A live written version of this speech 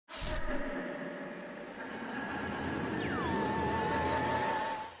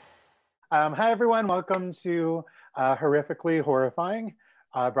Hi, everyone. Welcome to Horrifically Horrifying,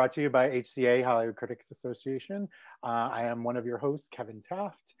 brought to you by HCA, Hollywood Critics Association. I am one of your hosts, Kevin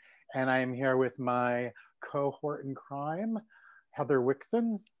Taft, and I am here with my cohort in crime, Heather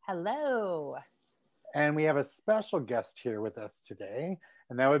Wixson. Hello. And we have a special guest here with us today,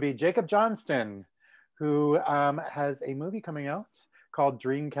 and that would be Jacob Johnston, who has a movie coming out called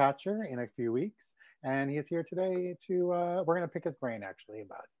Dreamcatcher in a few weeks. And he is here today to, we're going to pick his brain actually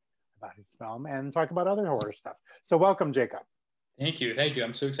about his film and talk about other horror stuff. So welcome, Jacob. Thank you.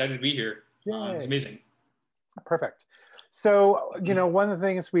 I'm so excited to be here. It's amazing. Perfect. So, one of the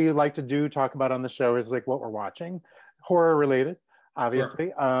things we like to do, talk about on the show is like what we're watching, horror related,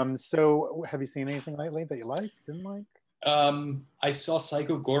 obviously. Sure. So have you seen anything lately that you liked, didn't like? I saw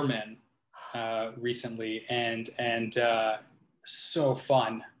Psycho Goreman recently and so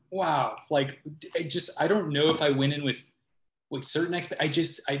fun. Wow. Like I don't know if I went in with certain it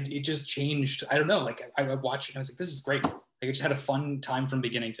just changed. I don't know. Like I watched it and I was like, this is great. Like I just had a fun time from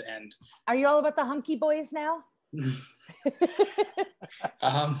beginning to end. Are you all about the hunky boys now?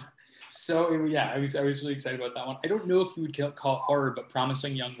 So yeah, I was really excited about that one. I don't know if you would call it horror, but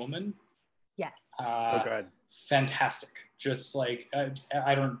Promising Young Woman. Yes. So good. Fantastic. Just like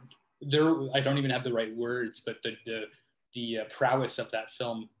I don't even have the right words, but the prowess of that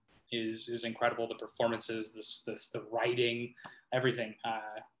film is incredible. The performances, the writing, everything.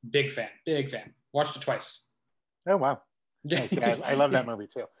 Big fan. Watched it twice. Oh wow! Nice. Yeah, I love that movie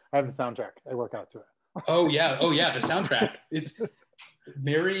too. I have the soundtrack. I work out to it. Oh yeah, the soundtrack. It's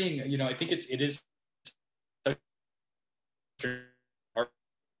marrying. I think it is to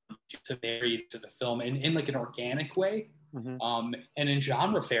marry to the film in like an organic way. Mm-hmm. And in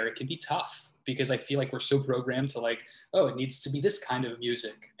genre fare, it can be tough because I feel like we're so programmed to like, oh, it needs to be this kind of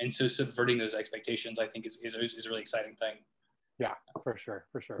music. And so subverting those expectations, I think is a really exciting thing. Yeah, for sure.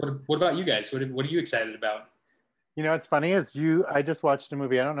 What about you guys? What are you excited about? It's funny is I just watched a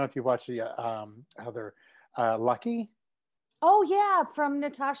movie. I don't know if you watched it yet, Heather, Lucky. Oh yeah, from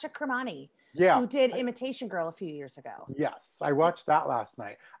Natasha Kermani. Yeah. Who did Imitation Girl a few years ago. Yes, I watched that last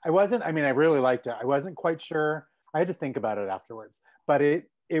night. I really liked it. I wasn't quite sure. I had to think about it afterwards, but it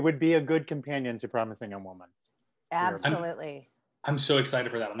would be a good companion to Promising Young Woman. Absolutely. I'm so excited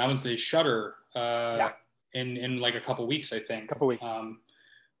for that one. That one's the Shudder in like a couple weeks, I think. Couple weeks.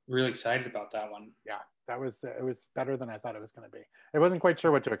 Really excited about that one. Yeah, it was better than I thought it was going to be. I wasn't quite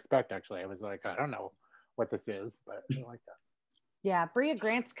sure what to expect, actually. I was like, I don't know what this is, but I like that. Yeah, Brea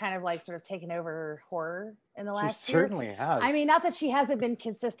Grant's kind of like sort of taken over horror in the last year. She certainly has. I mean, not that she hasn't been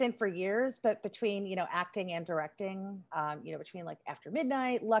consistent for years, but between, acting and directing, between like After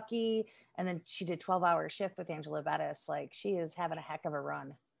Midnight, Lucky, and then she did 12-Hour Shift with Angela Bettis. Like she is having a heck of a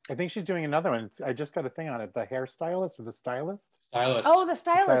run. I think she's doing another one. I just got a thing on it. The hairstylist or the stylist? Stylist. Oh, the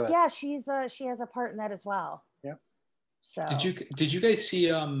stylist. Yeah, she has a part in that as well. Yeah. So did you guys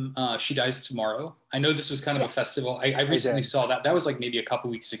see She Dies Tomorrow? I know this was kind of a festival. I recently saw that. That was like maybe a couple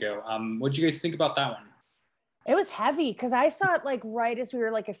weeks ago. What did you guys think about that one? It was heavy because I saw it like right as we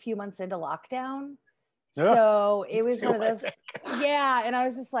were like a few months into lockdown. So it was one of those. Yeah, and I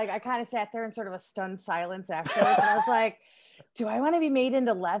was just like, I kind of sat there in sort of a stunned silence afterwards, and I was like, do I want to be made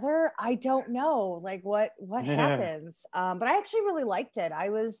into leather? I don't know. Like what happens? But I actually really liked it. I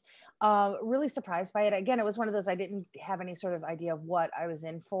was really surprised by it. Again, it was one of those I didn't have any sort of idea of what I was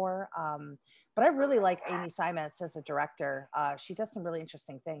in for. But I really like Amy Simons as a director. She does some really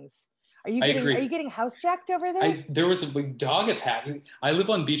interesting things. Are you getting housejacked over there? There was a big dog attack. I live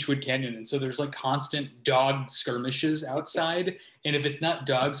on Beechwood Canyon, and so there's like constant dog skirmishes outside. And if it's not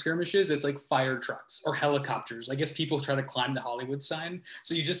dog skirmishes, it's like fire trucks or helicopters. I guess people try to climb the Hollywood sign.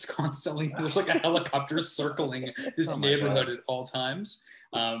 So you just constantly, there's like a helicopter circling this neighborhood at all times.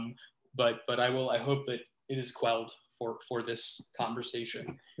 But I hope that it is quelled for this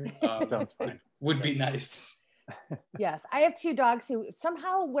conversation. Sounds fine. Would be nice. Yes, I have two dogs who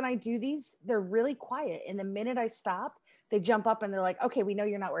somehow when I do these, they're really quiet. And the minute I stop, they jump up and they're like, okay, we know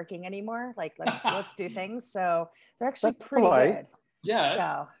you're not working anymore. Like, let's do things. So they're actually pretty good. Yeah.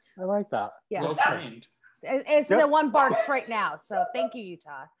 So, I like that. Yeah. Well trained. It's the one barks right now. So thank you,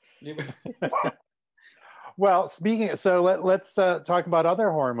 Utah. Well, let's talk about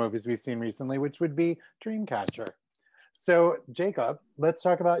other horror movies we've seen recently, which would be Dreamcatcher. So Jacob, let's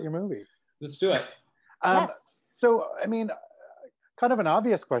talk about your movie. Let's do it. Yes. So, I mean, kind of an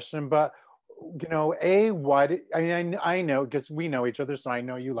obvious question, but, I know, because we know each other, so I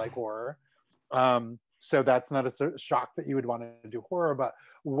know you like horror. So that's not a shock that you would want to do horror, but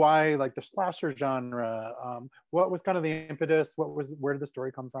why like the slasher genre? What was kind of the impetus? Where did the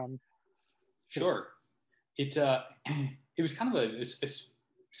story come from? Sure. It was kind of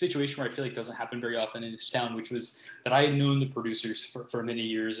situation where I feel like doesn't happen very often in this town, which was that I had known the producers for many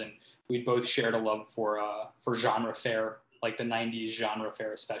years, and we both shared a love for genre fare, like the 90s genre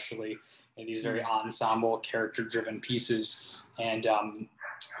fare especially, and these very ensemble character-driven pieces. And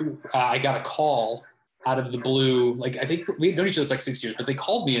I got a call out of the blue. Like, I think we had known each other for like 6 years, but they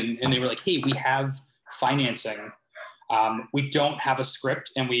called me and they were like, hey, we have financing. We don't have a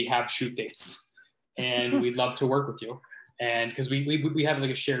script and we have shoot dates and we'd love to work with you. And because we have like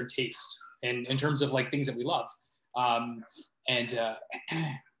a shared taste in terms of like things that we love.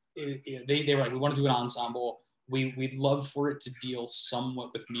 They were like, we want to do an ensemble. We'd love for it to deal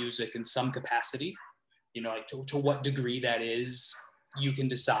somewhat with music in some capacity, you know, like to what degree that is, you can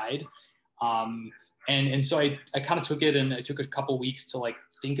decide. And so I kind of took it, and it took a couple weeks to like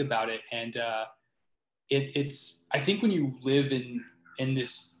think about it. And it's I think when you live in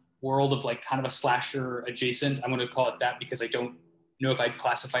this world of like kind of a slasher adjacent, I'm going to call it that because I don't know if I'd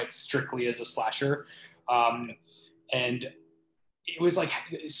classify it strictly as a slasher. And it was like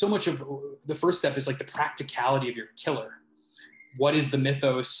so much of the first step is like the practicality of your killer. What is the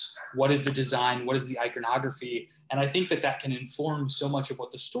mythos? What is the design? What is the iconography? And I think that can inform so much of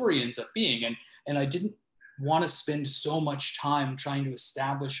what the story ends up being. And I didn't want to spend so much time trying to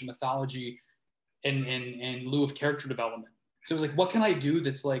establish a mythology in lieu of character development. So it was like, what can I do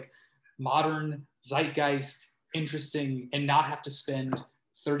that's like modern, zeitgeist, interesting, and not have to spend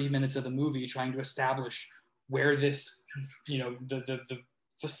 30 minutes of the movie trying to establish where this, you know, the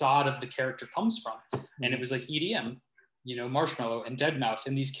facade of the character comes from. And it was like EDM, you know, Marshmallow and Deadmau5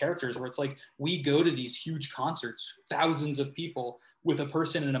 and these characters where it's like, we go to these huge concerts, thousands of people with a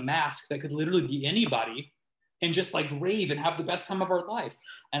person in a mask that could literally be anybody and just like rave and have the best time of our life.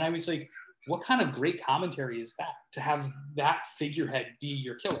 And I was like, what kind of great commentary is that, to have that figurehead be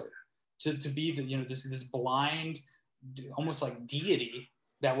your killer, to be the, you know, this blind, almost like deity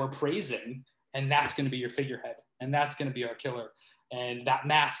that we're praising, and that's going to be your figurehead, and that's going to be our killer, and that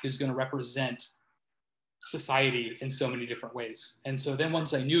mask is going to represent society in so many different ways. And so then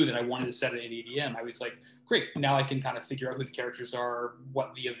once I knew that I wanted to set it in EDM, I was like, great, now I can kind of figure out who the characters are,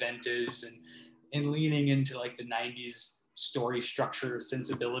 what the event is, and leaning into like the 90s story structure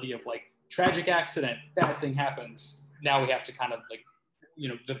sensibility of like, tragic accident, bad thing happens. Now we have to kind of like, you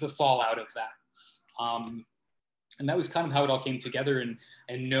know, the fallout of that. And that was kind of how it all came together, and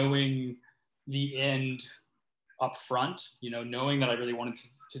knowing the end up front, you know, knowing that I really wanted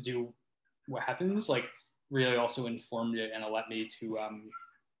to do what happens, like really also informed it and allowed me to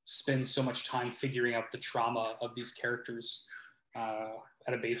spend so much time figuring out the trauma of these characters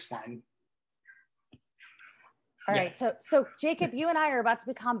at a baseline. All right, so Jacob, you and I are about to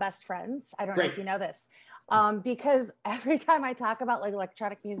become best friends. I don't know if you know this, because every time I talk about like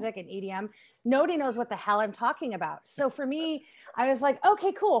electronic music and EDM, nobody knows what the hell I'm talking about. So for me, I was like,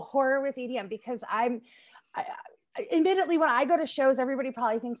 okay, cool, horror with EDM, because admittedly, when I go to shows, everybody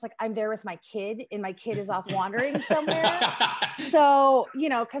probably thinks like I'm there with my kid, and my kid is off wandering somewhere. So, you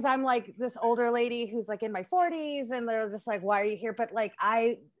know, because I'm like this older lady who's like in my 40s, and they're just like, why are you here? But like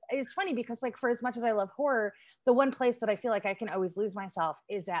it's funny because like for as much as I love horror, the one place that I feel like I can always lose myself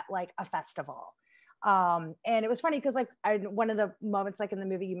is at like a festival. And it was funny because like one of the moments like in the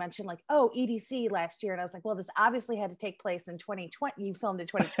movie you mentioned like, oh, EDC last year, and I was like, well, this obviously had to take place in 2020. You filmed in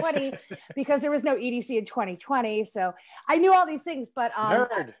 2020 because there was no EDC in 2020. So I knew all these things, but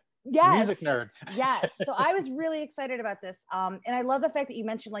nerd. Yes. Music nerd. Yes. So I was really excited about this. And I love the fact that you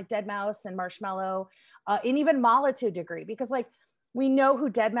mentioned like Deadmau5 and Marshmallow, and even Mala to a degree, because like we know who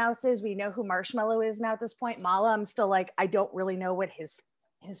Deadmau5 is. We know who Marshmallow is now at this point. Mala, I'm still like, I don't really know what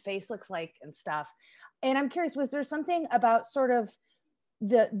his face looks like and stuff. And I'm curious, was there something about sort of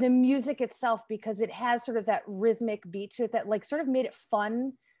the music itself, because it has sort of that rhythmic beat to it that like sort of made it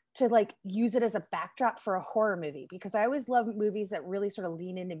fun to like use it as a backdrop for a horror movie? Because I always love movies that really sort of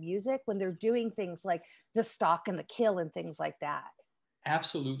lean into music when they're doing things like the stalk and the kill and things like that.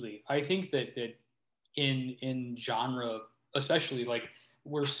 Absolutely. I think that in genre, especially, like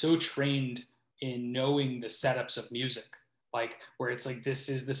we're so trained in knowing the setups of music, like where it's like, this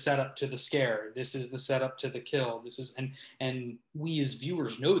is the setup to the scare, this is the setup to the kill, this is, and we as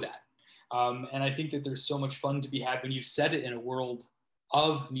viewers know that. And I think that there's so much fun to be had when you set it in a world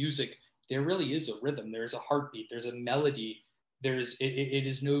of music. There really is a rhythm, there's a heartbeat, there's a melody, it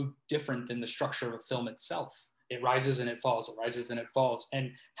is no different than the structure of a film itself. It rises and it falls, it rises and it falls.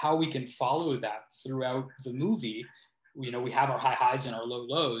 And how we can follow that throughout the movie, you know, we have our high highs and our low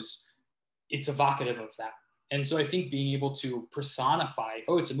lows. It's evocative of that. And so I think being able to personify,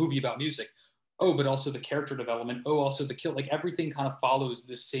 oh, it's a movie about music. Oh, but also the character development. Oh, also the kill. Like everything kind of follows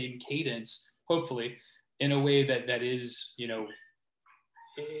this same cadence, hopefully, in a way that is, you know,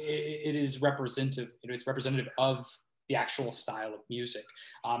 it is representative. It's representative of the actual style of music.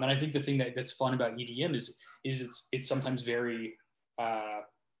 And I think the thing that's fun about EDM is it's sometimes very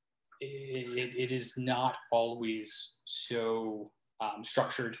it is not always so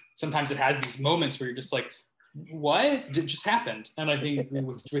structured. Sometimes it has these moments where you're just like, what just happened? And I think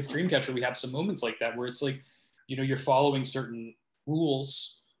with Dreamcatcher, we have some moments like that where it's like, you're following certain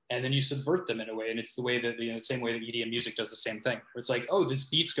rules and then you subvert them in a way. And it's the way that, the same way that EDM music does the same thing, where it's like, oh, this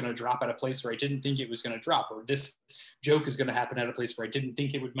beat's going to drop at a place where I didn't think it was going to drop, or this joke is going to happen at a place where I didn't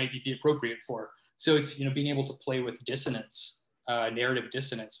think it would maybe be appropriate for. So it's, being able to play with dissonance, narrative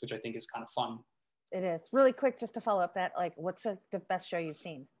dissonance, which I think is kind of fun. It is. Really quick, just to follow up that, like, what's the best show you've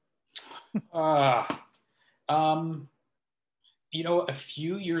seen? A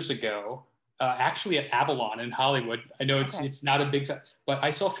few years ago, actually at Avalon in Hollywood, I know it's not a big, but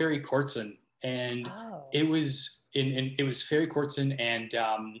I saw Ferry Cortson, and it was Ferry Cortson and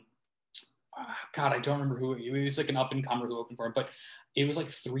God, I don't remember who it was. Like an up and comer who opened for him, but it was like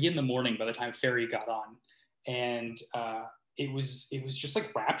 3 a.m. by the time Ferry got on, and it was just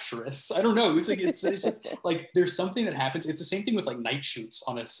like rapturous. I don't know. It was like it's just like there's something that happens. It's the same thing with like night shoots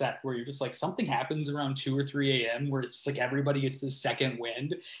on a set where you're just like something happens around 2 or 3 a.m. where it's like everybody gets this second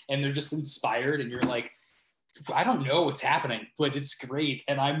wind and they're just inspired, and you're like, I don't know what's happening, but it's great,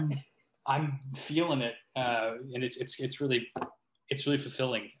 and I'm feeling it, and it's really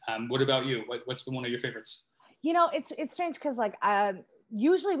fulfilling. What about you? What's been one of your favorites? It's strange because like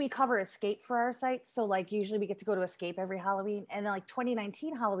usually we cover Escape for our site. So like usually we get to go to Escape every Halloween. And then like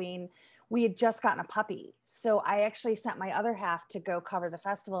 2019 Halloween, we had just gotten a puppy. So I actually sent my other half to go cover the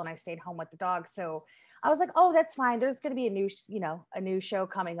festival, and I stayed home with the dog. So I was like, oh, that's fine. There's going to be a new show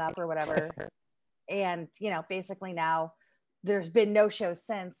coming up or whatever. And, basically now there's been no show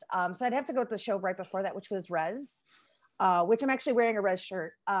since. So I'd have to go with the show right before that, which was Rez, which I'm actually wearing a Rez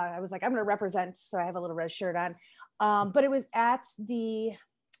shirt. I was like, I'm going to represent. So I have a little Rez shirt on. But it was at it's the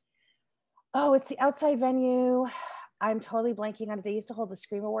outside venue. I'm totally blanking on it. They used to hold the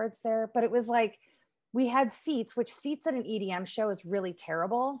Scream Awards there, but it was like, we had seats, which seats at an EDM show is really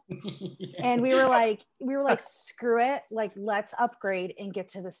terrible. Yeah. And we were like, screw it. Like, let's upgrade and get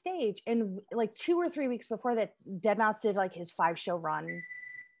to the stage. And like 2 or 3 weeks before that, Deadmau5 did like his 5-show run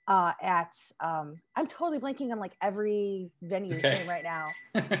at I'm totally blanking on like every venue's name right now,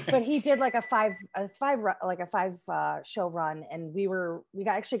 but he did like a five show run, and we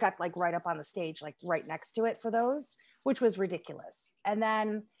actually got like right up on the stage, like right next to it for those, which was ridiculous. And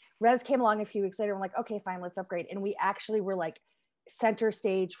then Rez came along a few weeks later, and we're like, okay, fine, let's upgrade. And we actually were like center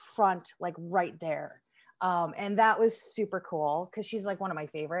stage front, like right there. And that was super cool because she's like one of my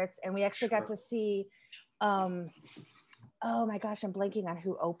favorites. And we actually got to see oh my gosh, I'm blanking on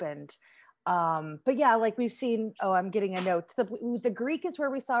who opened. But yeah, like we've seen, I'm getting a note. The Greek is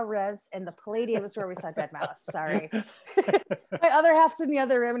where we saw Rez, and the Palladium is where we saw Deadmau5. Sorry. My other half's in the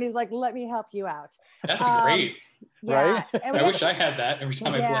other room, and he's like, let me help you out. That's great. Yeah. Right? I wish I had that every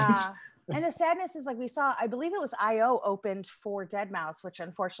time I blinked. And the sadness is like we saw, I believe it was IO opened for Deadmau5, which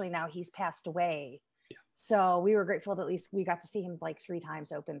unfortunately now he's passed away. Yeah. So we were grateful that at least we got to see him like 3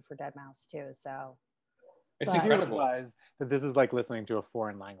 times open for Deadmau5 too. So it's incredible. That this is like listening to a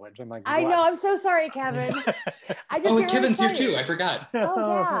foreign language. I'm like, I know. I'm so sorry, Kevin. Kevin's here too. I forgot.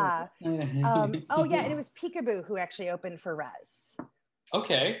 Oh yeah. Oh yeah, and it was Peekaboo who actually opened for Rez.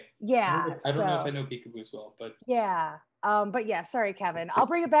 Okay. Yeah. I don't know if I know Peekaboo as well, but yeah. But yeah, sorry, Kevin. I'll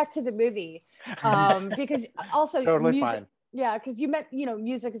bring it back to the movie because also totally fine. Yeah, because you meant,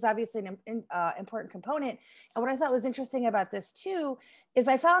 music is obviously an important component. And what I thought was interesting about this too is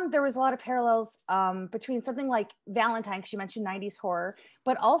I found there was a lot of parallels between something like Valentine, because you mentioned 90s horror,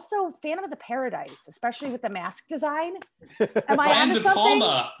 but also Phantom of the Paradise, especially with the mask design. Am I Brian onto De something?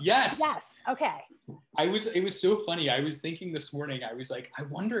 Palma, yes. Yes, okay. It was so funny. I was thinking this morning, I was like, I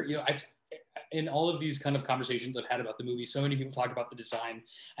wonder, in all of these kind of conversations I've had about the movie, so many people talk about the design,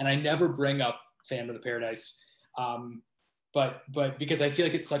 and I never bring up Phantom of the Paradise. But because I feel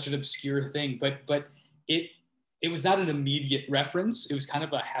like it's such an obscure thing, but it was not an immediate reference. It was kind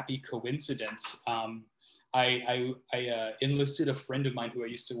of a happy coincidence. I enlisted a friend of mine who I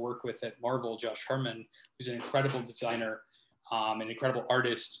used to work with at Marvel, Josh Herman, who's an incredible designer, an incredible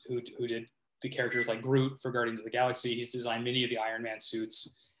artist who did the characters like Groot for Guardians of the Galaxy. He's designed many of the Iron Man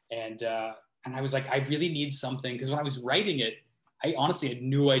suits, and I was like, I really need something, because when I was writing it, I honestly had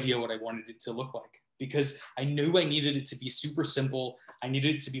no idea what I wanted it to look like, because I knew I needed it to be super simple. I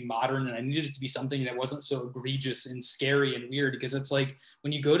needed it to be modern, and I needed it to be something that wasn't so egregious and scary and weird, because it's like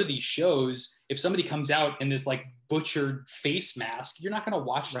when you go to these shows, if somebody comes out in this like butchered face mask, you're not going to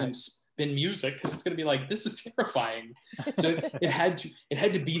watch them been music, because it's going to be like, this is terrifying. So it had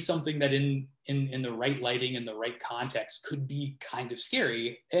to be something that in the right lighting and the right context could be kind of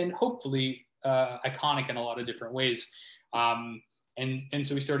scary and hopefully iconic in a lot of different ways. And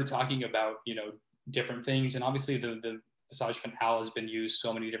so we started talking about, you know, different things, and obviously the visage finale has been used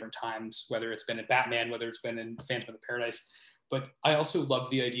so many different times, whether it's been in Batman, whether it's been in Phantom of the Paradise. But I also love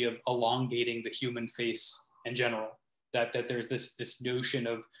the idea of elongating the human face in general. That there's this notion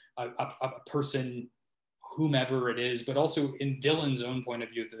of a person, whomever it is, but also in Dylan's own point of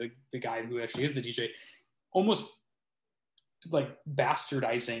view, the guy who actually is the DJ, almost like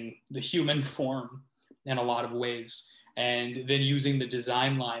bastardizing the human form in a lot of ways, and then using the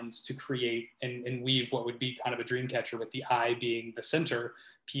design lines to create and weave what would be kind of a Dreamcatcher, with the eye being the center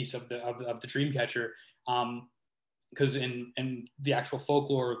piece of the Dreamcatcher. Because in the actual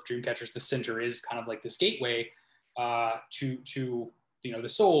folklore of Dreamcatchers, the center is kind of like this gateway to you know, the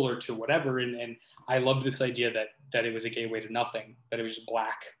soul or to whatever. And I love this idea that it was a gateway to nothing, that it was just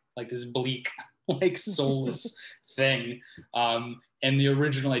black, like this bleak, like soulless thing. And the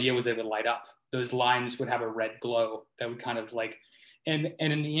original idea was they would light up. Those lines would have a red glow that would kind of like, and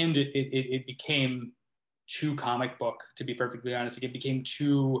in the end, it became too comic book, to be perfectly honest. It became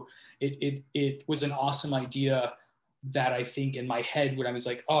too, it was an awesome idea that I think in my head, when I was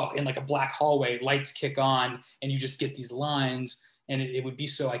like, oh, in like a black hallway, lights kick on and you just get these lines, and it would be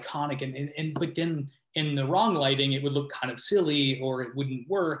so iconic. And but then in the wrong lighting, it would look kind of silly, or it wouldn't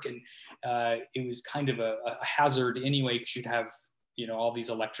work. And it was kind of a hazard anyway, because you'd have, you know, all these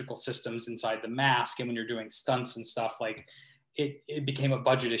electrical systems inside the mask. And when you're doing stunts and stuff, like it became a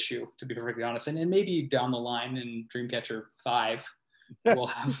budget issue, to be perfectly honest. And maybe down the line in Dreamcatcher 5, we'll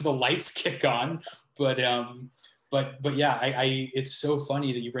have the lights kick on. But yeah, I it's so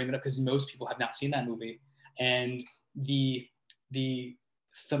funny that you bring that up, because most people have not seen that movie, and the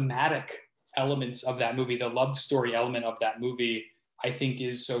thematic elements of that movie, the love story element of that movie, I think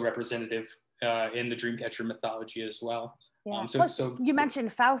is so representative in the Dreamcatcher mythology as well. Yeah. Plus, you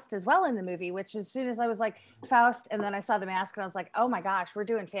mentioned Faust as well in the movie, which as soon as I was like Faust, and then I saw the mask, and I was like, oh my gosh, we're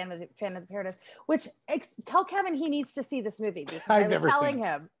doing Phantom of the Paradise. Which tell Kevin he needs to see this movie, because I was telling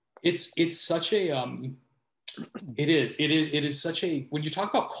him. It's such a it is such a, when you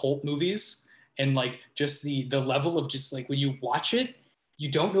talk about cult movies and like just the level of just like when you watch it, you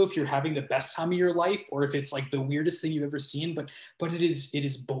don't know if you're having the best time of your life or if it's like the weirdest thing you've ever seen, but it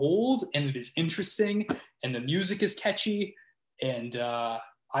is bold, and it is interesting, and the music is catchy. And I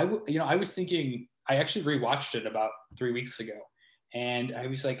was thinking, I actually rewatched it about 3 weeks ago, and I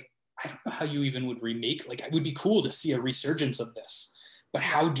was like, I don't know how you even would remake, like it would be cool to see a resurgence of this, but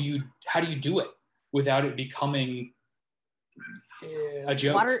how do you do it without it becoming a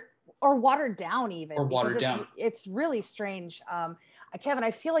joke? Watered down even. Or watered down. It's really strange. Kevin,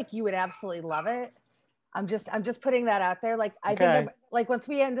 I feel like you would absolutely love it. I'm just putting that out there. Like, I think like once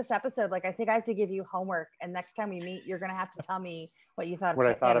we end this episode, like I think I have to give you homework, and next time we meet, you're going to have to tell me what you thought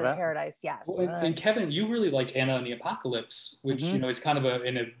of Phantom of Paradise. Yes. Well, and Kevin, you really liked Anna and the Apocalypse, which, you know, is kind of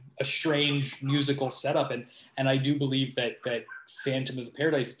a strange musical setup. And I do believe that Phantom of the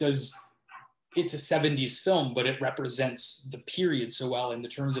Paradise it's a 70s film, but it represents the period so well in the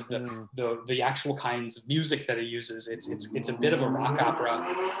terms of the actual kinds of music that it uses. It's a bit of a rock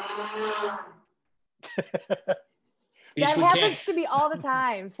opera. That happens to me all the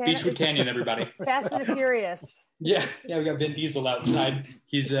time. Beachwood Canyon, everybody. Fast and the Furious. Yeah, we got Vin Diesel outside.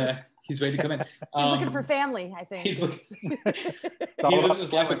 He's ready to come in. He's looking for family, I think. He lives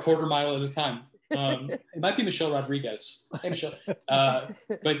his life a quarter mile at a time. It might be Michelle Rodriguez. Hey, Michelle.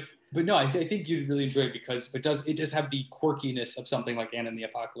 But no, I think you'd really enjoy it, because it does have the quirkiness of something like Anna and the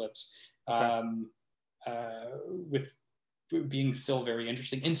Apocalypse, with being still very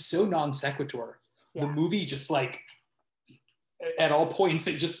interesting and so non sequitur. Yeah. The movie just like at all points,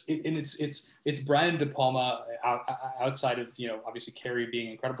 it's Brian De Palma outside of, you know, obviously Carrie being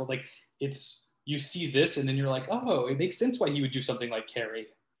incredible. Like you see this and then you're like, oh, it makes sense why he would do something like Carrie.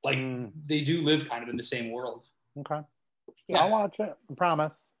 Like they do live kind of in the same world. Okay. Yeah. I'll watch it. I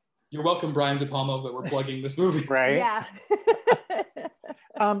promise. You're welcome, Brian De Palma, that we're plugging this movie. Right? Yeah.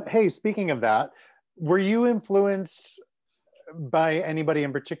 Hey, speaking of that, were you influenced by anybody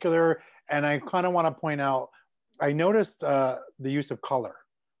in particular? And I kind of want to point out, I noticed the use of color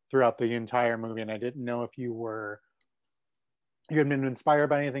throughout the entire movie, and I didn't know if you had been inspired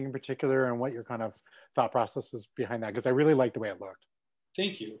by anything in particular, and what your kind of thought process is behind that, because I really liked the way it looked.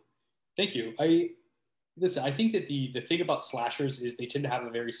 Thank you. Listen, I think that the thing about slashers is they tend to have a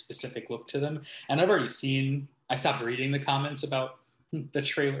very specific look to them. And I stopped reading the comments about the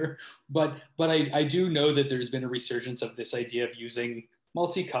trailer, but I do know that there's been a resurgence of this idea of using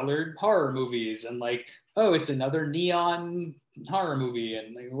multicolored horror movies and like, oh, it's another neon horror movie.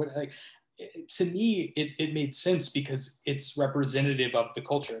 And like, what, like to me, it made sense because it's representative of the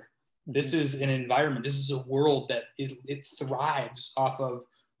culture. This is an environment, this is a world that it thrives off of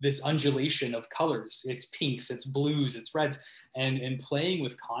this undulation of colors. It's pinks, it's blues, it's reds, and playing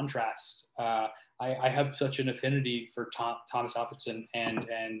with contrast. I have such an affinity for Thomas Alfredson,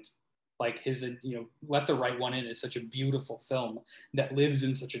 and like his, Let the Right One In is such a beautiful film that lives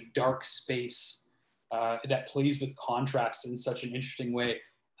in such a dark space, that plays with contrast in such an interesting way.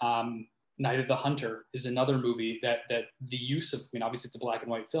 Night of the Hunter is another movie that the use of, obviously it's a black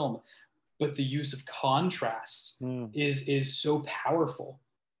and white film, but the use of contrast is so powerful.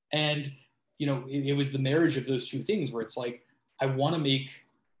 And, it was the marriage of those two things where it's like, I want to make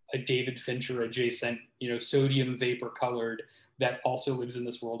a David Fincher adjacent, sodium vapor colored, that also lives in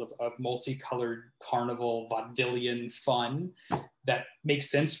this world of multicolored carnival vaudevillian fun that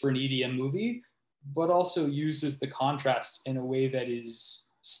makes sense for an EDM movie, but also uses the contrast in a way that is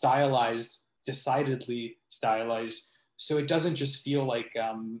stylized, decidedly stylized, so it doesn't just feel like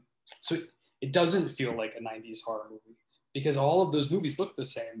it doesn't feel like a 90s horror movie, because all of those movies look the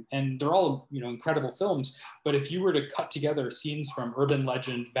same and they're all incredible films. But if you were to cut together scenes from Urban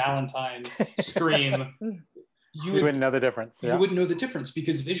Legend, Valentine, Scream, you wouldn't know the difference. You wouldn't know the difference,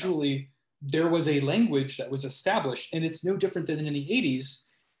 because visually there was a language that was established, and it's no different than in the 80s.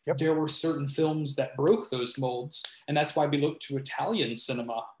 Yep. There were certain films that broke those molds. And that's why we look to Italian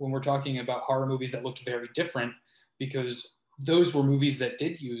cinema when we're talking about horror movies that looked very different, because those were movies that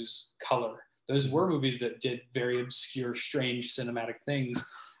did use color. Those were movies that did very obscure, strange cinematic things,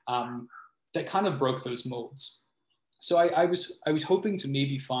 that kind of broke those molds. So I was hoping to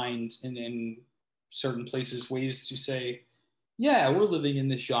maybe find in certain places ways to say, yeah, we're living in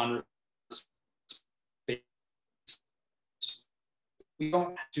this genre. We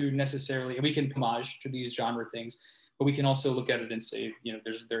don't have to necessarily, we can homage to these genre things, but we can also look at it and say,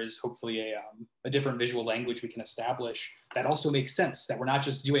 there is hopefully a different visual language we can establish that also makes sense, that we're not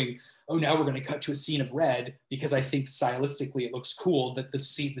just doing, oh, now we're going to cut to a scene of red because I think stylistically it looks cool that the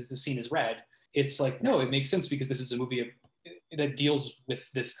scene is red. It's like, no, it makes sense because this is a movie that deals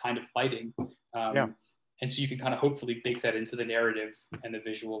with this kind of lighting. And so you can kind of hopefully bake that into the narrative and the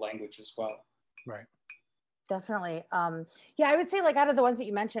visual language as well. Right. Definitely. Yeah, I would say like out of the ones that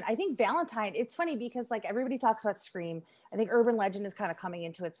you mentioned, I think Valentine, it's funny because like everybody talks about Scream. I think Urban Legend is kind of coming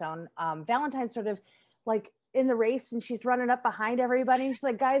into its own. Valentine's sort of like in the race and she's running up behind everybody. And she's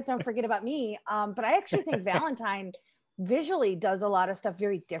like, guys, don't forget about me. But I actually think Valentine visually does a lot of stuff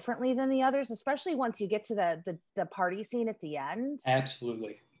very differently than the others, especially once you get to the party scene at the end.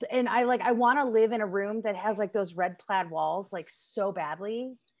 Absolutely. And I want to live in a room that has like those red plaid walls, like so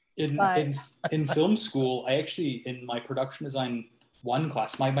badly. In film school, I actually, in my production design 1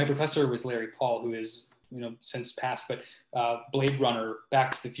 class, my professor was Larry Paul, who is, since passed, but Blade Runner,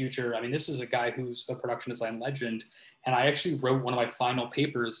 Back to the Future. I mean, this is a guy who's a production design legend. And I actually wrote one of my final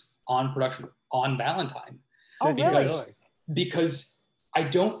papers on production on Valentine. Oh, really? Because I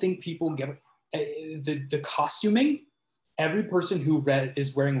don't think people get the costuming. Every person who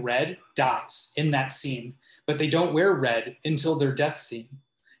is wearing red dies in that scene, but they don't wear red until their death scene.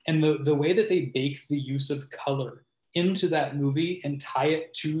 And the way that they bake the use of color into that movie and tie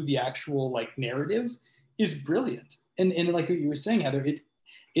it to the actual like narrative is brilliant. And like what you were saying, Heather,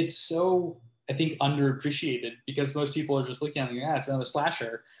 it's so, I think, underappreciated because most people are just looking at it, yeah, it's another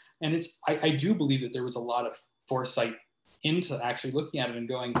slasher. And I do believe that there was a lot of foresight into actually looking at it and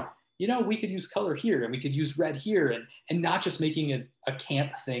going, we could use color here and we could use red here, and not just making it a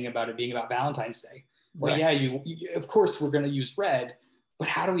camp thing about it being about Valentine's Day. Well, right. you of course we're going to use red, but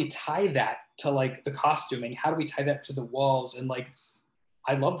how do we tie that to like the costuming? How do we tie that to the walls? And like,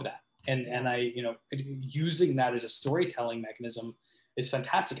 I love that. And I, using that as a storytelling mechanism is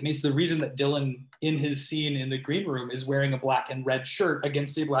fantastic. I mean, it's the reason that Dylan in his scene in the green room is wearing a black and red shirt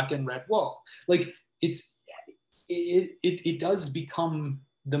against a black and red wall. Like it does become,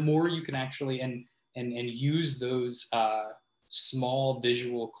 the more you can actually, and use those small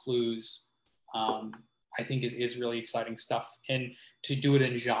visual clues, I think is really exciting stuff. And to do it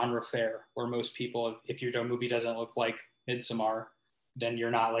in genre fare, where most people, if your movie doesn't look like Midsommar, then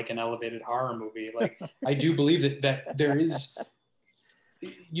you're not like an elevated horror movie. Like I do believe that there is,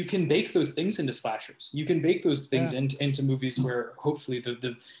 you can bake those things into slashers. You can bake those things into movies where hopefully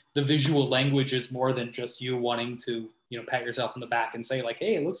the visual language is more than just you wanting to, pat yourself on the back and say like,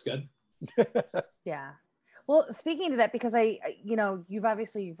 hey, it looks good. Yeah. Well, speaking to that, because you've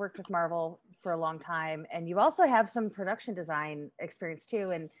obviously worked with Marvel for a long time, and you also have some production design experience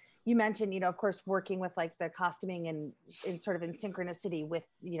too. And you mentioned, of course, working with like the costuming and in sort of in synchronicity with,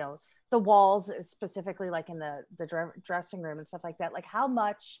 the walls, specifically like in the dressing room and stuff like that. Like, how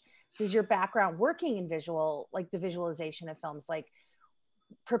much does your background working in visual, like the visualization of films, like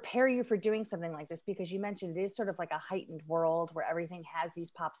prepare you for doing something like this? Because you mentioned it is sort of like a heightened world where everything has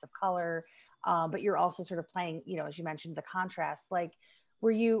these pops of color, but you're also sort of playing, as you mentioned, the contrast. Like,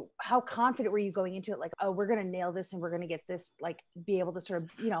 how confident were you going into it? Like, oh, we're going to nail this and we're going to get this, like be able to sort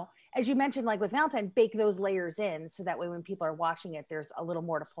of, as you mentioned, like with Valentine, bake those layers in so that way when people are watching it, there's a little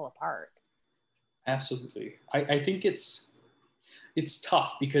more to pull apart. Absolutely. I think it's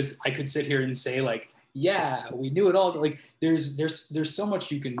tough because I could sit here and say like, yeah, we knew it all. Like there's so much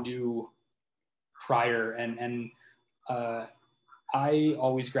you can do prior. And I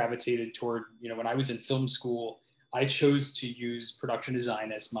always gravitated toward, when I was in film school, I chose to use production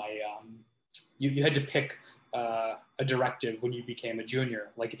design as my, you had to pick a directive when you became a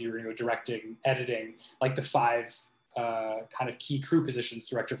junior. Like if you were directing, editing, like the 5 kind of key crew positions: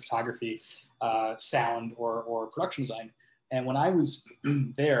 director of photography, sound, or production design. And when I was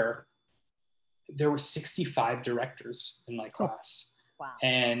there were 65 directors in my class. Wow.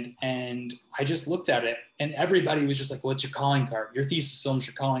 And I just looked at it and everybody was just like, well, it's your calling card. Your thesis film's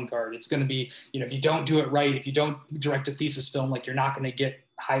your calling card. It's going to be, if you don't do it right, if you don't direct a thesis film, like you're not going to get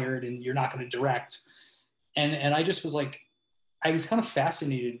hired and you're not going to direct. And I just was like, I was kind of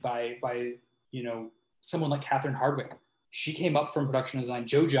fascinated by someone like Catherine Hardwicke. She came up from production design.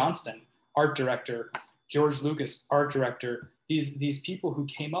 Joe Johnston, art director. George Lucas, art director. These people who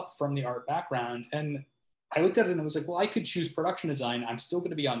came up from the art background. And I looked at it and I was like, well, I could choose production design. I'm still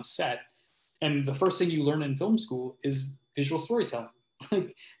going to be on set. And the first thing you learn in film school is visual storytelling.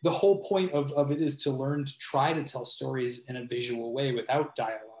 Like the whole point of it is to learn to try to tell stories in a visual way without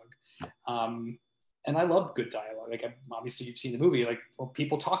dialogue. And I love good dialogue. Like obviously you've seen the movie, like, well,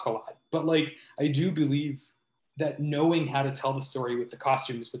 people talk a lot, but like, I do believe that knowing how to tell the story with the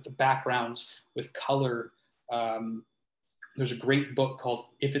costumes, with the backgrounds, with color. There's a great book called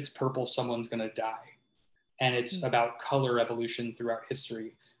If It's Purple, Someone's Gonna Die. And it's about color evolution throughout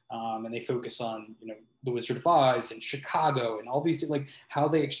history. And they focus on, The Wizard of Oz and Chicago and all these, like how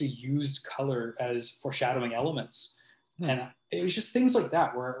they actually used color as foreshadowing elements. And it was just things like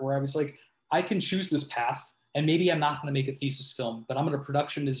that where I was like, I can choose this path and maybe I'm not gonna make a thesis film, but I'm gonna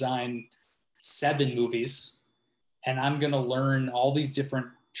production design 7 movies and I'm gonna learn all these different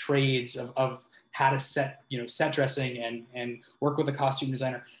trades of how to set dressing and work with a costume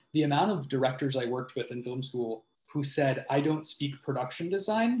designer. The amount of directors I worked with in film school who said, I don't speak production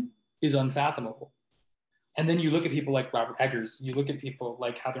design is unfathomable. And then you look at people like Robert Eggers, you look at people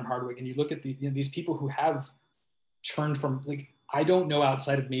like Catherine Hardwicke, and you look at these people who have turned from, like, I don't know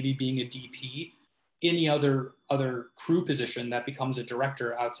outside of maybe being a DP, any other crew position that becomes a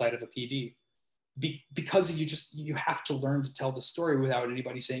director outside of a PD. Because you have to learn to tell the story without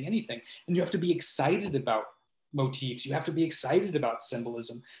anybody saying anything. And you have to be excited about motifs. You have to be excited about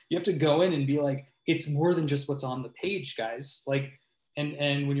symbolism. You have to go in and be like, it's more than just what's on the page, guys. Like,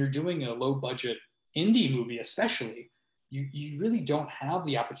 and when you're doing a low budget indie movie, especially, you really don't have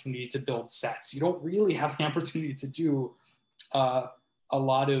the opportunity to build sets. You don't really have the opportunity to do a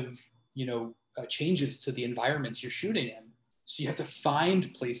lot of, changes to the environments you're shooting in. So you have to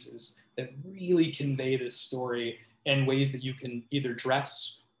find places that really convey this story in ways that you can either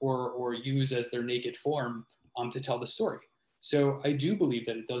dress or use as their naked form to tell the story. So I do believe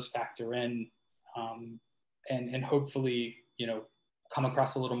that it does factor in and hopefully, come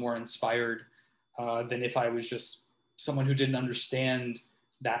across a little more inspired than if I was just someone who didn't understand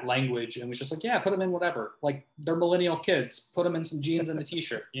that language and was just like, yeah, put them in whatever. Like they're millennial kids, put them in some jeans and a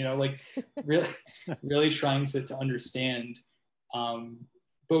t-shirt, like really trying to understand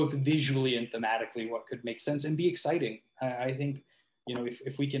both visually and thematically what could make sense and be exciting. I think,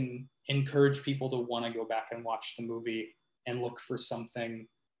 if we can encourage people to want to go back and watch the movie and look for something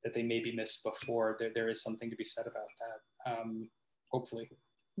that they maybe missed before, there is something to be said about that, hopefully.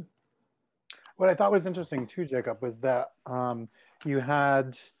 What I thought was interesting too, Jacob, was that you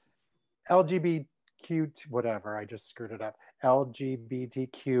had LGBTQ, whatever, I just screwed it up,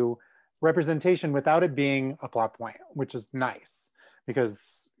 LGBTQ representation without it being a plot point, which is nice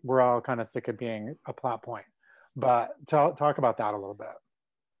because we're all kind of sick of being a plot point. But talk about that a little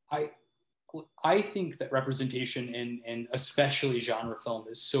bit. I think that representation in especially genre film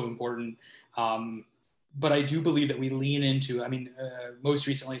is so important. But I do believe that we lean into, most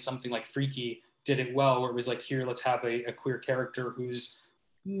recently something like Freaky did it well, where it was like, here, let's have a queer character who's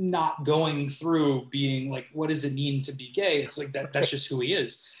not going through being like, what does it mean to be gay? It's like that's just who he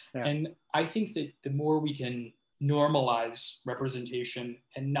is. Yeah. And I think that the more we can normalize representation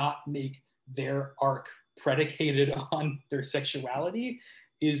and not make their arc predicated on their sexuality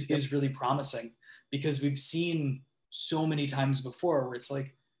is really promising, because we've seen so many times before where it's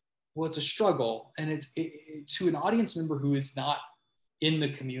like, well, it's a struggle, and it's to an audience member who is not in the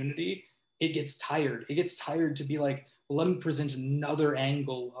community, it gets tired. It gets tired to be like, well, let me present another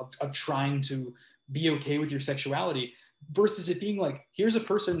angle of trying to be okay with your sexuality, versus it being like, here's a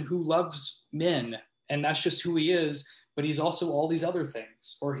person who loves men and that's just who he is, but he's also all these other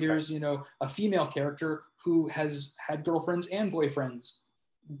things. Or here's, a female character who has had girlfriends and boyfriends,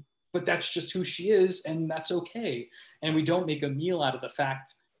 but that's just who she is, and that's okay. And we don't make a meal out of the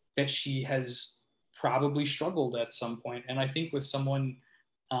fact that she has probably struggled at some point. And I think with someone,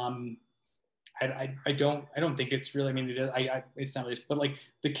 I don't think it's really, I mean, it's not really, but like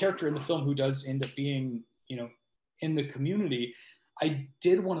the character in the film who does end up being, in the community, I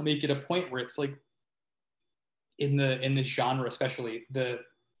did want to make it a point where it's like, in this genre, especially, the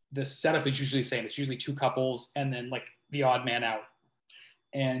setup is usually the same. It's usually two couples and then like the odd man out.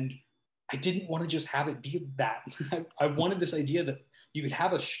 And I didn't want to just have it be that. I wanted this idea that you could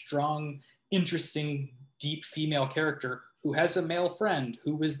have a strong, interesting, deep female character who has a male friend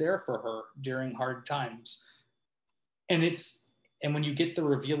who was there for her during hard times. And when you get the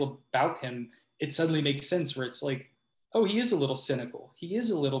reveal about him, it suddenly makes sense, where it's like, oh, he is a little cynical. He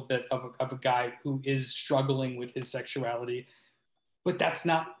is a little bit of a guy who is struggling with his sexuality. But that's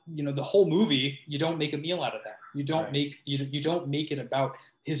not, the whole movie. You don't make a meal out of that. You don't make you don't make it about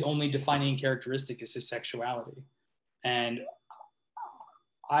his only defining characteristic is his sexuality. And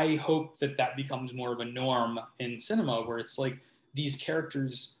I hope that becomes more of a norm in cinema, where it's like these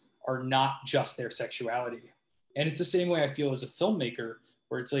characters are not just their sexuality. And it's the same way I feel as a filmmaker,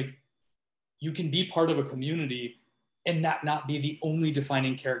 where it's like you can be part of a community and that not be the only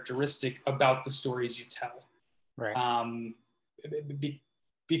defining characteristic about the stories you tell. Right.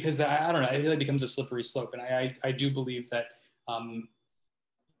 Because I don't know, it really becomes a slippery slope. And I do believe that,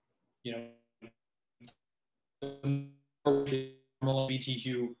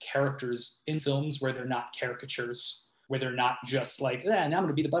 LGBTQ characters in films where they're not caricatures, where they're not just like, now I'm going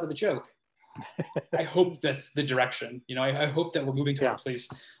to be the butt of the joke. I hope that's the direction. I hope that we're moving to a place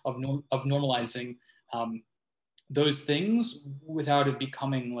of normalizing those things without it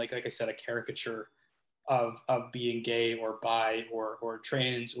becoming like I said, a caricature of being gay or bi or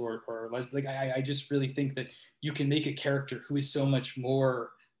trans or like I just really think that you can make a character who is so much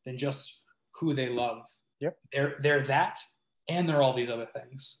more than just who they love. Yep. They're that, and they're all these other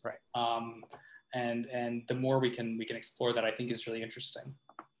things. Right. And the more we can explore that, I think is really interesting.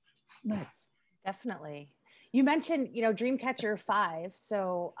 Nice. Definitely. You mentioned, Dreamcatcher 5.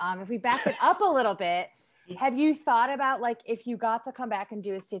 So if we back it up a little bit, have you thought about, like, if you got to come back and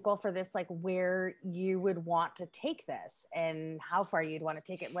do a sequel for this, like where you would want to take this and how far you'd want to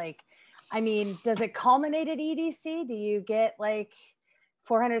take it? Like, I mean, does it culminate at EDC? Do you get like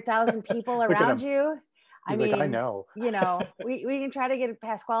 400,000 people around you? I mean, I know. we can try to get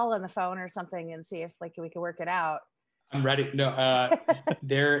Pasquale on the phone or something and see if like we can work it out. I'm ready. No,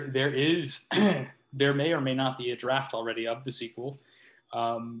 there is, there may or may not be a draft already of the sequel.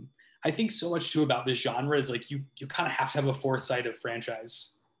 I think so much too about this genre is like you kind of have to have a foresight of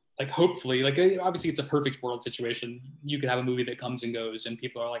franchise. Like hopefully, like obviously it's a perfect world situation. You could have a movie that comes and goes and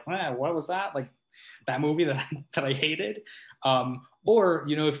people are like, what was that? Like that movie that I hated. Or,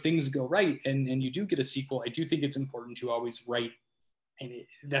 if things go right and you do get a sequel, I do think it's important to always write. And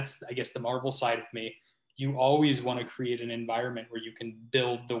that's, I guess, the Marvel side of me. You always want to create an environment where you can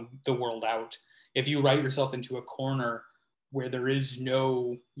build the world out. If you write yourself into a corner where there is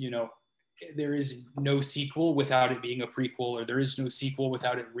no sequel without it being a prequel, or there is no sequel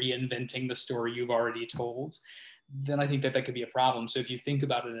without it reinventing the story you've already told, then I think that could be a problem. So if you think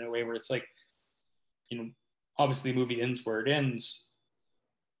about it in a way where it's like, obviously the movie ends where it ends,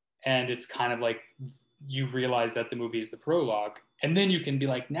 and it's kind of like you realize that the movie is the prologue, and then you can be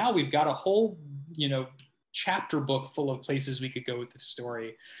like, now we've got a whole, chapter book full of places we could go with the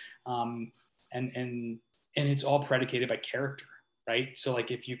story. And it's all predicated by character, right? So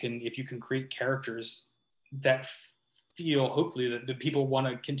like if you can create characters that feel, hopefully, that the people want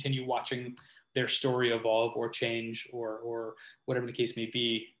to continue watching their story evolve or change or whatever the case may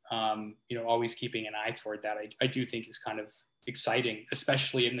be, always keeping an eye toward that, I do think is kind of exciting,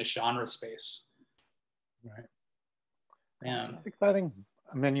 especially in the genre space. Right. Yeah, it's exciting.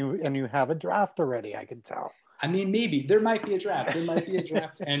 I mean, you have a draft already, I can tell. I mean, maybe there might be a draft.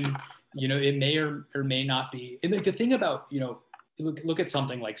 And it may or may not be. And like the thing about look at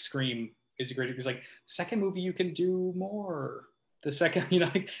something like Scream is great because like second movie you can do more. the second,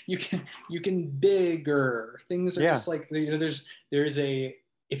 like you can bigger things are just like, there's a,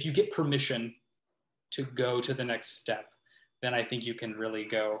 if you get permission to go to the next step, then I think you can really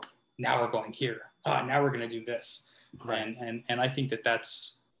go, now we're going here. Now we're going to do this. Right. And I think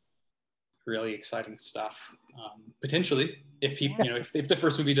that's really exciting stuff. Potentially if people, if the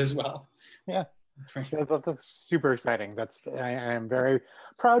first movie does well. Yeah. That's super exciting. I am very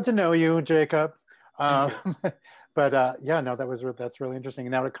proud to know you, Jacob. But that's really interesting.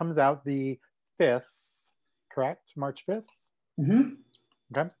 Now it comes out the 5th, correct? March 5th? Mm-hmm.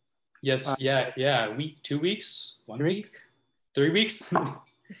 Okay. Yes. 2 weeks, 1 week, 3 weeks,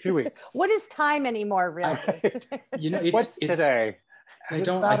 2 weeks. What is time anymore, really? What's today?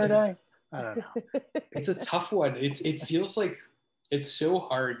 Saturday? I don't know. It's a tough one. It feels like it's so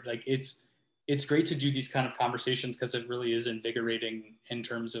hard. Like it's great to do these kind of conversations because it really is invigorating in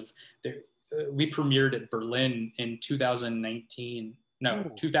terms of we premiered at Berlin in 2019. No,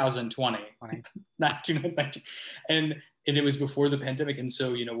 2020, not 2019. And it was before the pandemic. And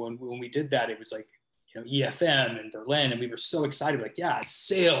so, when we did that, it was like, EFM in Berlin, and we were so excited, like, yeah, it's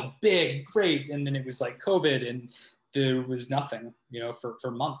sale, big, great. And then it was like COVID, and there was nothing,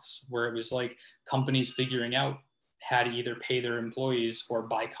 for months, where it was like companies figuring out how to either pay their employees or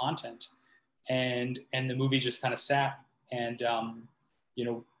buy content. And the movie just kind of sat, and,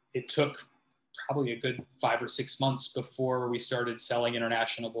 it took probably a good 5 or 6 months before we started selling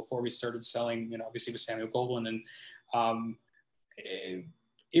international, before we started selling, obviously with Samuel Goldwyn. And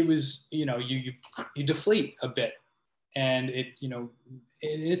it was, you deflate a bit, and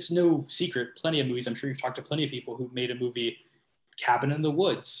it's no secret. Plenty of movies, I'm sure you've talked to plenty of people who made a movie. Cabin in the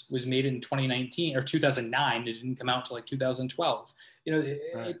Woods was made in 2019 or 2009. It didn't come out until like 2012.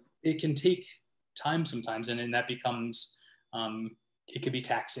 Right. It can take time sometimes, and that becomes, it could be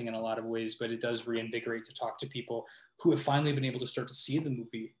taxing in a lot of ways, but it does reinvigorate to talk to people who have finally been able to start to see the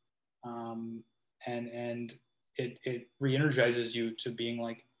movie. And it re-energizes you to being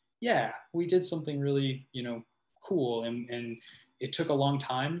like, yeah, we did something really, cool. And it took a long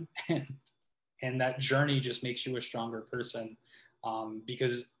time, and that journey just makes you a stronger person,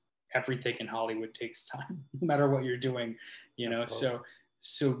 because everything in Hollywood takes time, no matter what you're doing,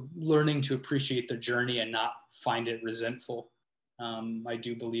 so learning to appreciate the journey and not find it resentful, I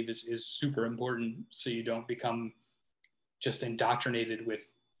do believe is super important, so you don't become just indoctrinated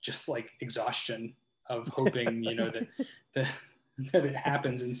with just like exhaustion of hoping, that it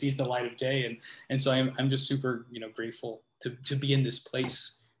happens and sees the light of day. And so I'm just super, grateful to be in this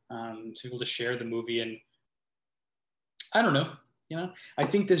place, to be able to share the movie. And I don't know, I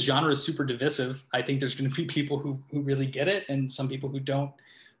think this genre is super divisive. I think there's going to be people who really get it, and some people who don't.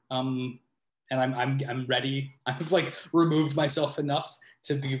 And I'm ready. I've like removed myself enough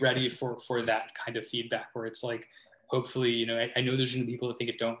to be ready for that kind of feedback, where it's like, hopefully, I know there's going to be people that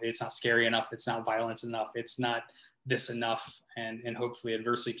think it's not scary enough, it's not violent enough, it's not this enough, and hopefully,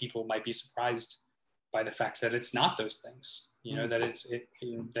 adversely, people might be surprised by the fact that it's not those things. That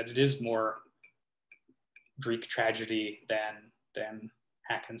it is more Greek tragedy than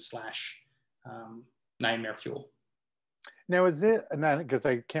hack and slash, nightmare fuel. Now, is it, and then, because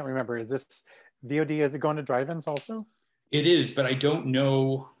I can't remember, is this VOD, is it going to drive-ins also? It is, but I don't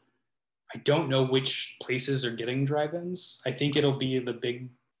know which places are getting drive-ins. I think it'll be the big,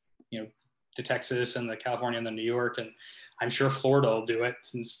 the Texas and the California and the New York, and I'm sure Florida will do it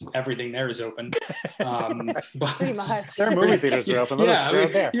since everything there is open. But pretty much. Their movie theaters are open.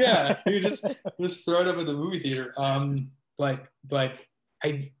 You just throw it up at the movie theater. But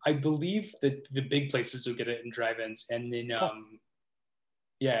I believe that the big places will get it in drive-ins, and then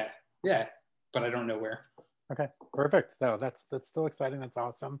but I don't know where. Okay, perfect. No, that's still exciting. That's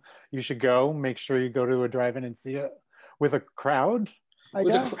awesome. You should go. Make sure you go to a drive-in and see it with a crowd.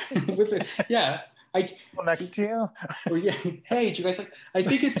 Next to you. Or yeah, hey, did you guys like? I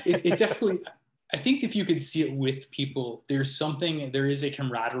think it definitely. I think if you could see it with people, there is a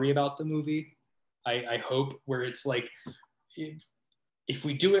camaraderie about the movie. I hope, where it's like, if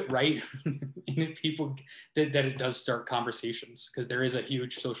we do it right, and if people that it does start conversations, because there is a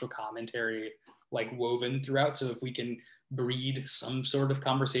huge social commentary like woven throughout. So if we can breed some sort of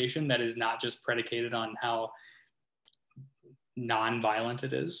conversation that is not just predicated on how non-violent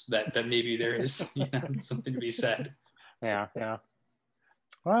it is, that maybe there is something to be said. Yeah.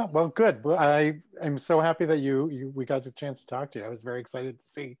 Well, good. I'm so happy that we got the chance to talk to you. I was very excited to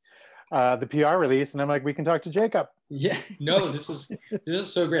see the PR release, and I'm like, we can talk to Jacob. Yeah, no, this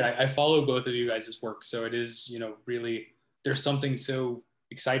is so great. I follow both of you guys' work, so it is, really, there's something so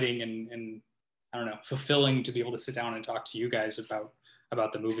exciting and I don't know, fulfilling to be able to sit down and talk to you guys about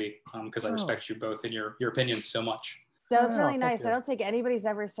the movie, because I respect you both and your opinions so much. That was Oh, really thank nice. you. I don't think anybody's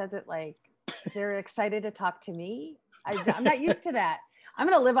ever said that like they're excited to talk to me. I'm not used to that. I'm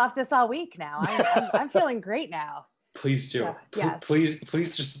gonna live off this all week now. I'm feeling great now. Please do. So, yes.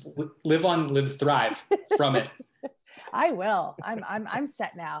 Please just thrive from it. I will. I'm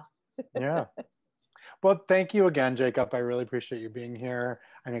set now. Yeah. Well, thank you again, Jacob. I really appreciate you being here.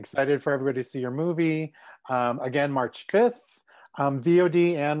 I'm excited for everybody to see your movie. Again, March 5th,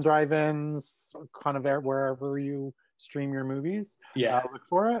 VOD and drive-ins, kind of wherever you stream your movies. Yeah. Look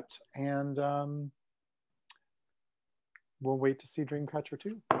for it. And we'll wait to see Dreamcatcher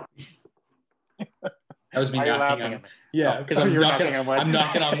 2. That was me Why are you knocking laughing on. at me? Yeah, because I'm knocking on wood. I'm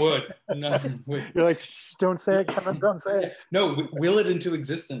knocking on wood. I'm knocking on wood. You're like, shh, don't say it, Kevin, don't say it. No, will it into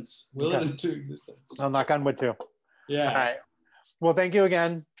existence. Will Okay. it into existence. I'll knock on wood too. Yeah. All right. Well, thank you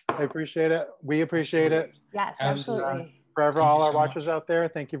again. I appreciate it. We appreciate it. Yes, Absolutely. absolutely. For Thank all you our so watchers much. out there,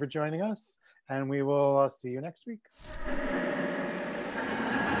 thank you for joining us. And we will see you next week.